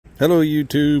Hello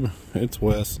YouTube, it's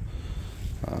Wes.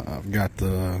 I've got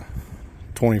the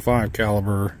 25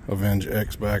 caliber Avenge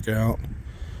X back out.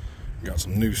 Got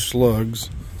some new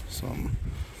slugs, some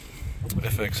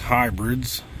FX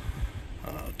hybrids,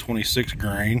 26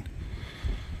 grain.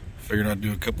 Figured I'd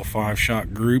do a couple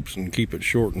 5-shot groups and keep it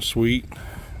short and sweet.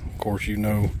 Of course, you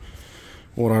know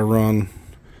what I run,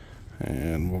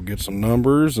 and we'll get some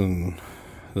numbers, and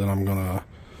then I'm gonna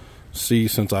see,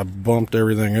 since I bumped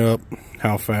everything up,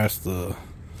 how fast the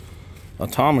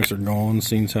atomics are going,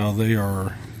 seeing how they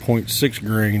are 0.6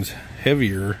 grains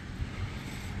heavier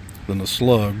than the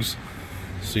slugs.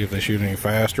 See if they shoot any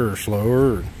faster or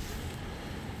slower, or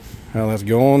how that's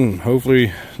going.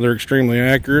 Hopefully they're extremely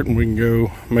accurate and we can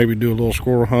go maybe do a little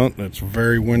squirrel hunt. It's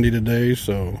very windy today,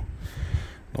 so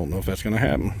don't know if that's gonna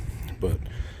happen, but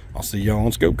I'll see y'all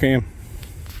on scope cam.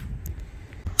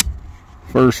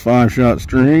 First 5-shot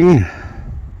string.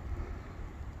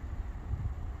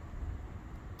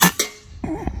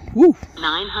 Woo!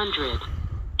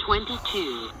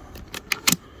 922.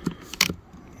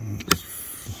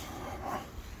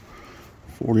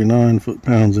 49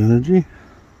 foot-pounds energy.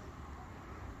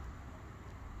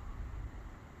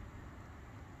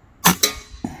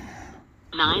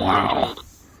 Wow.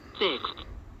 6.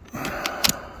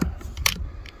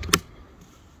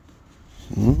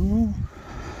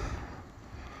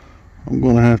 I'm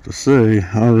gonna have to say,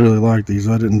 I really like these.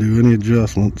 I didn't do any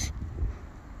adjustments.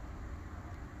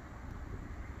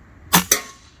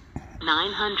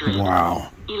 900.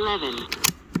 Wow. 11.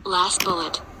 Last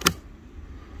bullet.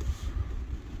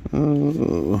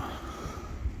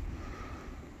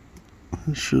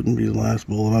 This shouldn't be the last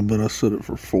bullet. I bet I set it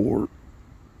for 4.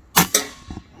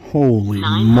 Holy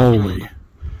moly.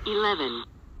 11.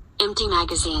 Empty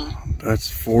magazine. That's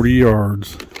 40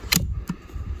 yards.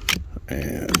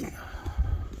 And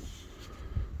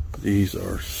these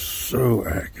are so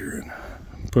accurate.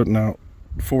 Putting out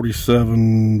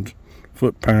 47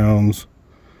 foot-pounds.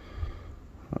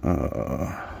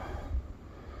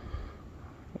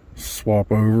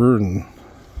 Swap over and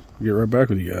get right back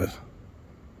with you guys.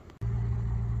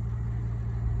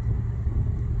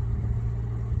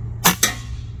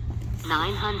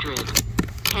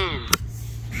 $910.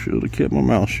 Should have kept my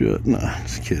mouth shut. Nah,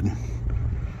 just kidding.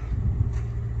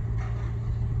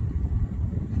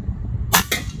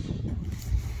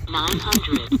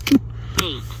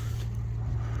 $908.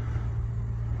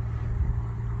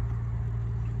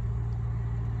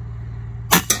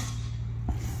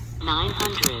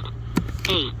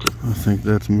 908. I think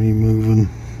that's me moving.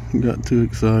 Got too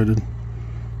excited.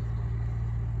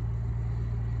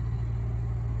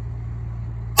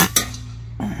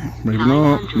 Maybe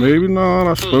not. Maybe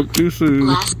not. I spoke too soon.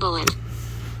 Last bullet.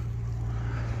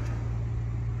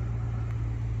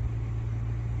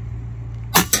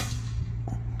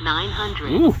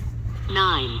 Ooh.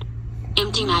 9.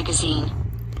 Empty magazine.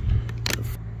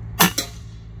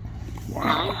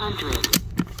 Wow.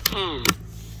 910.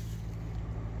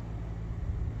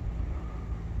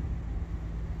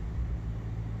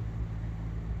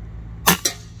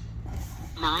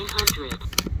 910.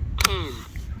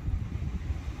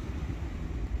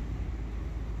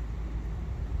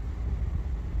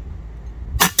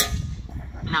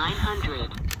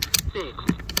 906.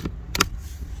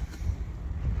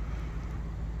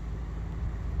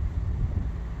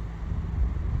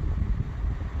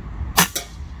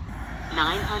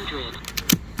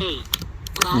 908.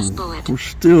 Last bullet. We're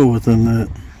still within that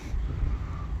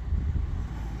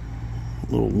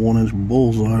little 1-inch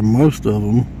bullseye, most of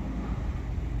them.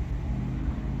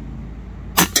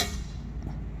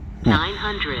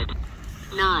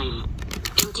 909.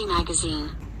 Empty magazine.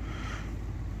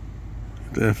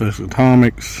 The FX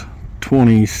Atomics,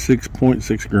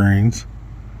 26.6 grains.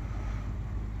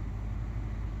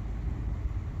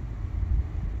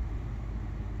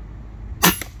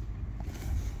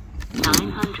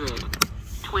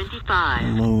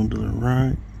 $925. Low to the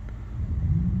right.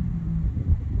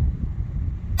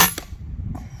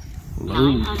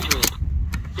 Low.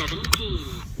 917.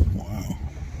 Wow.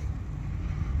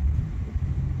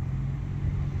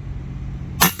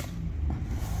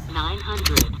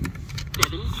 917.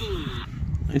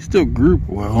 They still group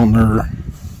well on their.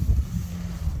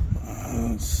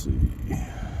 Let's see.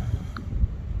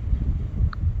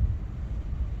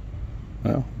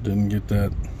 Well, didn't get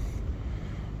that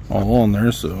all on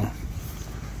there, so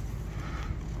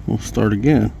we'll start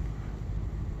again.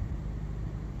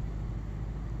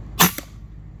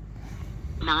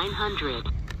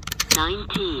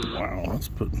 919. Wow, that's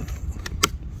putting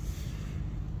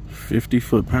 50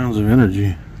 foot-pounds of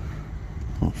energy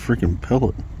on a freaking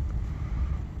pellet.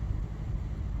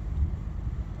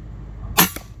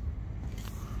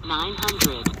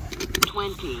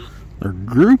 920. They're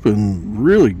grouping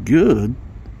really good.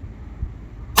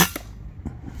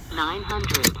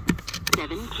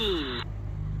 917.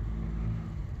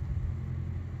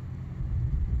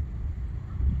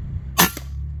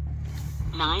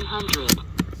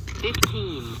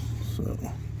 915. So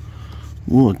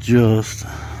we'll adjust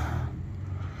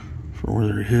for where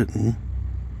they're hitting.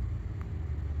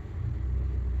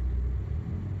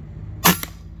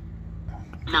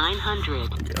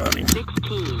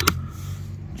 916.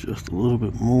 Just a little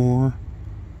bit more.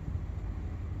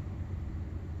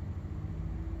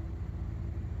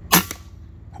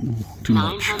 Ooh, too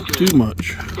much. Too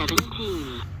much.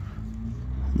 17.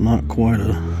 Not quite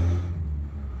a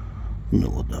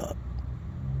millidot.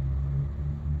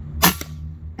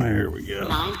 There we go.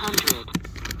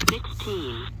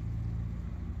 916.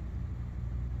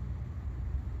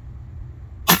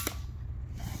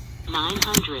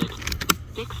 916.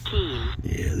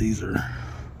 Yeah, these are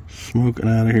smoking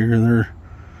out of here. They're.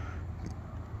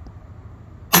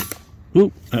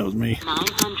 Oop, that was me.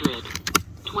 920.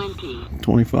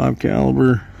 25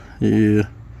 caliber. Yeah.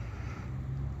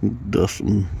 Dust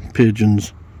some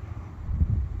pigeons.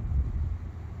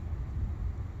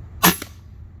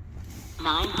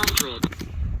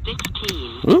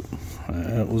 916. Oop,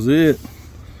 that was it.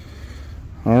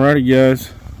 Alrighty,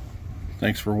 guys.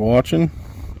 Thanks for watching.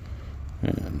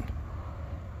 And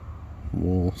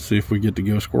we'll see if we get to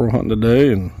go squirrel hunting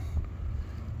today. And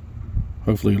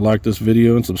hopefully you like this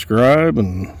video and subscribe.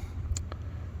 And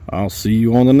I'll see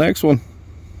you on the next one.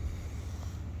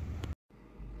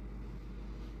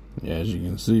 Yeah, as you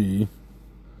can see,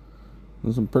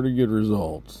 there's some pretty good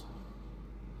results.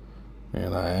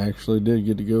 And I actually did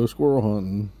get to go squirrel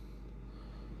hunting.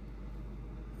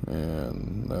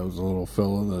 And that was a little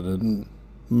fella that didn't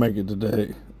make it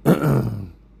today.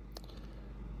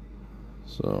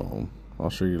 So I'll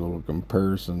show you a little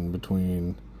comparison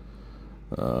between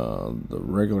the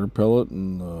regular pellet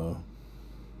and the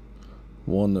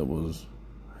one that was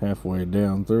halfway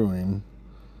down through him.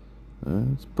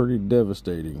 It's pretty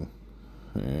devastating,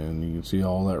 and you can see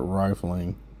all that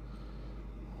rifling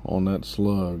on that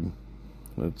slug.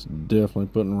 It's definitely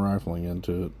putting rifling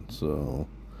into it. So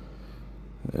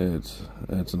it's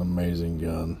an amazing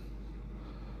gun.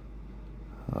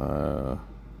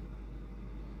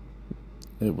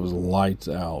 It was lights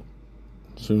out.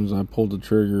 As soon as I pulled the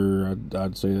trigger,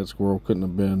 I'd say that squirrel couldn't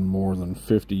have been more than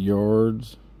 50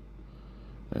 yards.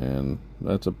 And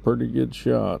that's a pretty good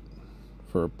shot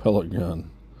for a pellet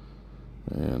gun.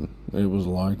 And it was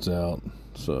lights out.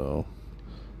 So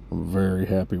I'm very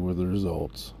happy with the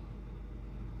results.